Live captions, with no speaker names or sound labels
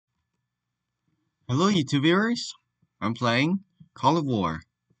Hello, YouTube viewers. I'm playing Call of War,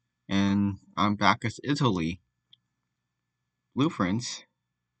 and I'm back as Italy. Blueprints?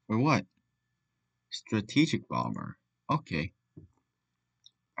 For what? Strategic bomber. Okay,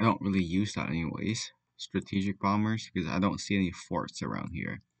 I don't really use that anyways. Strategic bombers, because I don't see any forts around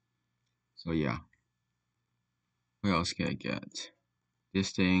here. So yeah, what else can I get?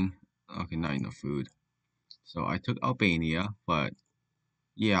 This thing. Okay, not enough food. So I took Albania, but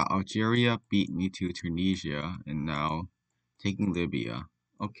yeah, Algeria beat me to Tunisia, and now taking Libya.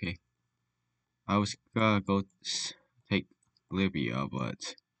 Okay, I was gonna take Libya,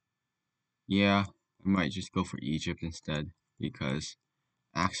 but yeah, I might just go for Egypt instead because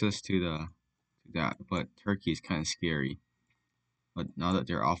access to that, but Turkey is kind of scary. But now that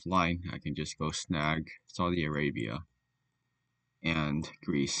they're offline, I can just go snag Saudi Arabia and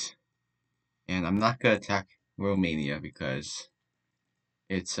Greece. And I'm not gonna attack Romania because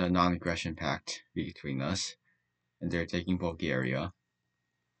it's a non-aggression pact between us, and they're taking Bulgaria.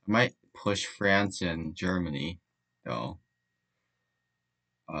 I might push France and Germany, though.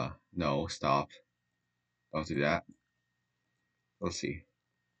 No, stop. Don't do that. Let's see.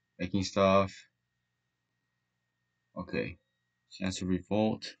 Making stuff. Okay. Chance of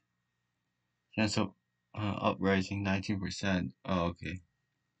revolt. Chance of uprising 19%. Oh, okay.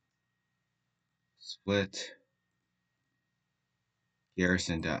 Split.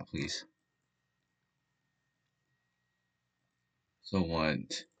 Garrison that, please. So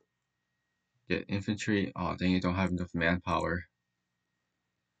what? Get infantry. Oh, dang, you don't have enough manpower.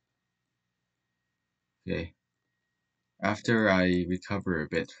 Okay. After I recover a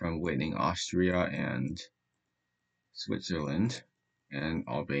bit from winning Austria and Switzerland and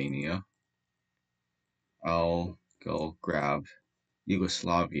Albania, I'll go grab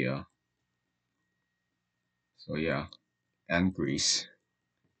Yugoslavia. So yeah, and Greece.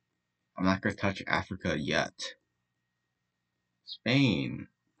 I'm not gonna touch Africa yet. Spain.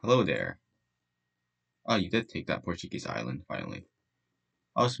 Hello there. Oh, you did take that Portuguese island, finally.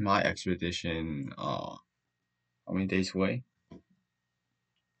 How's my expedition? How many days away?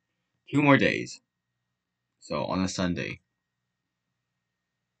 2 more days. So on a Sunday.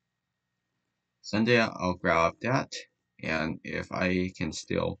 Sunday, I'll grab that. And if I can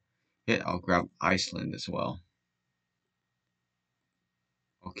still hit, I'll grab Iceland as well.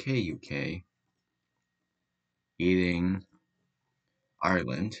 Okay, UK. Eating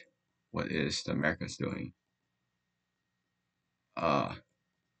Ireland. What is the Americans doing? Uh,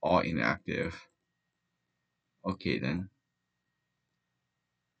 all inactive. Okay then.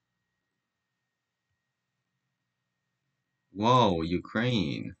 Whoa,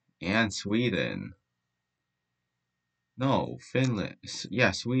 Ukraine and Sweden. No, Finland. Yeah,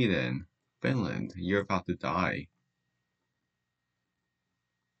 Sweden. Finland, you're about to die.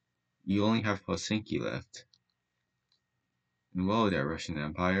 You only have Helsinki left. And whoa there, Russian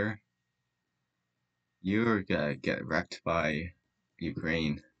Empire. You're gonna get wrecked by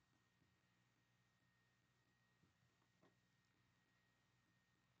Ukraine.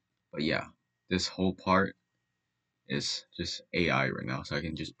 But yeah, this whole part is just AI right now, so I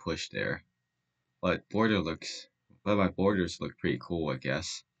can just push there. But my borders look pretty cool, I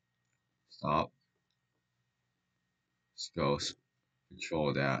guess. Stop. Let's go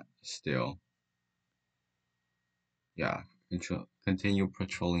control that still. Yeah, continue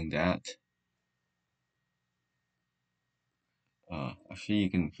patrolling that. Actually, you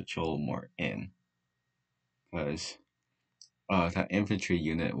can patrol more in, because that infantry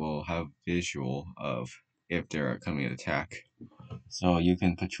unit will have visual of if they're coming to attack. So you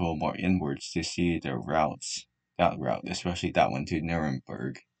can patrol more inwards to see their routes. That route, especially that one to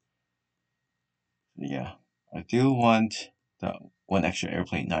Nuremberg. Yeah, I do want that one extra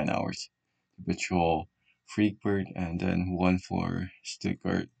airplane, 9 hours, to patrol Freakbird, and then one for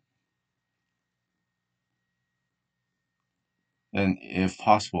Stuttgart. And if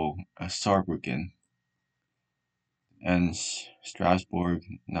possible, Saarbrücken and Strasbourg,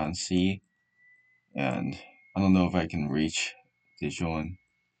 Nancy, and I don't know if I can reach Dijon.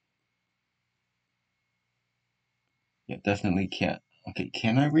 Yeah, definitely can't. Okay,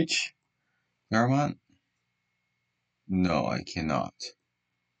 can I reach Claremont? No, I cannot.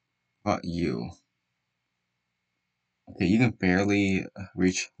 But you. Okay, you can barely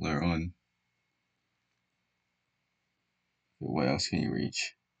reach Leron. What else can you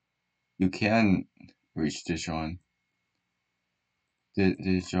reach? You can reach Dijon.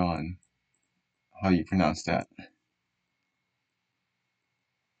 Dijon. How do you pronounce that?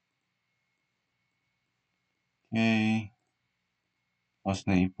 Okay. How's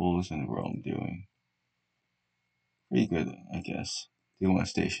Naples and Rome doing? Pretty good, I guess. Do you want to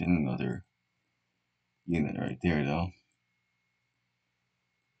station another? unit right there, though.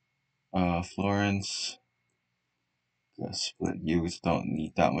 Florence. The split use don't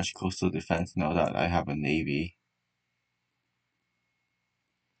need that much coastal defense now that I have a navy.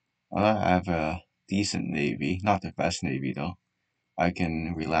 Now that I have a decent navy, not the best navy though, I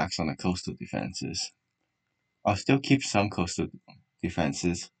can relax on the coastal defenses. I'll still keep some coastal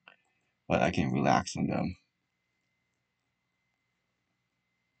defenses, but I can relax on them.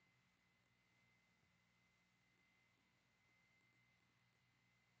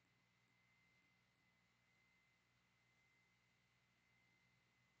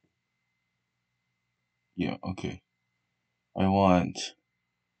 Yeah, okay. I want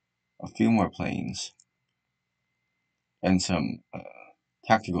a few more planes and some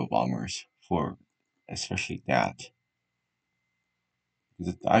tactical bombers for especially that.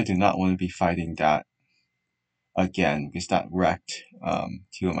 Because I do not want to be fighting that again because that wrecked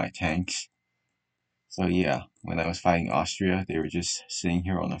two of my tanks. So yeah, when I was fighting Austria, they were just sitting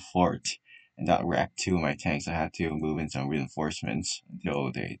here on a fort, and that wrecked two of my tanks. I had to move in some reinforcements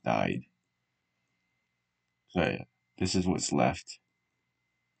until they died. So yeah, this is what's left.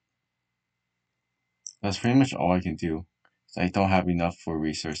 That's pretty much all I can do. So I don't have enough for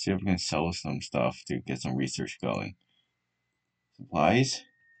research. See if we can sell some stuff to get some research going. Supplies?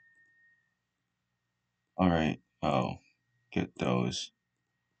 Alright, oh, get those.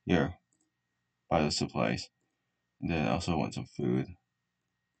 Here, buy the supplies. And then I also want some food.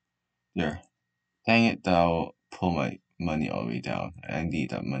 Here. Dang it, that'll pull my money all the way down. I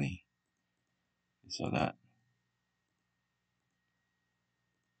need that money. So that.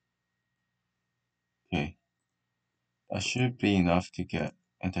 Okay. That should be enough to get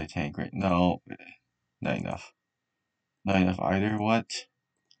anti-tank right. No, not enough. Not enough either. What?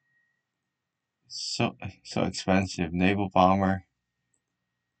 So expensive. Naval bomber.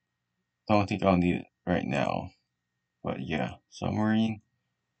 Don't think I'll need it right now. But yeah, submarine.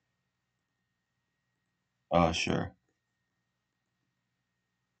 Sure.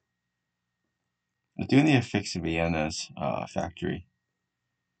 I do need to fix Vienna's factory.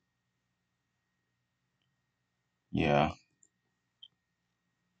 Yeah.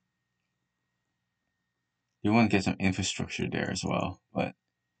 You want to get some infrastructure there as well, but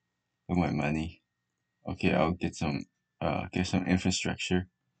with my money. Okay, I'll get some infrastructure.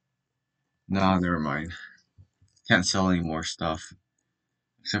 Nah, never mind. Can't sell any more stuff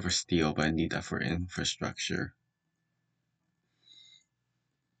except for steel, but I need that for infrastructure.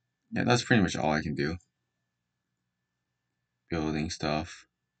 Yeah, that's pretty much all I can do. Building stuff.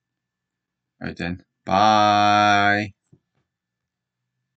 Alright then. Bye.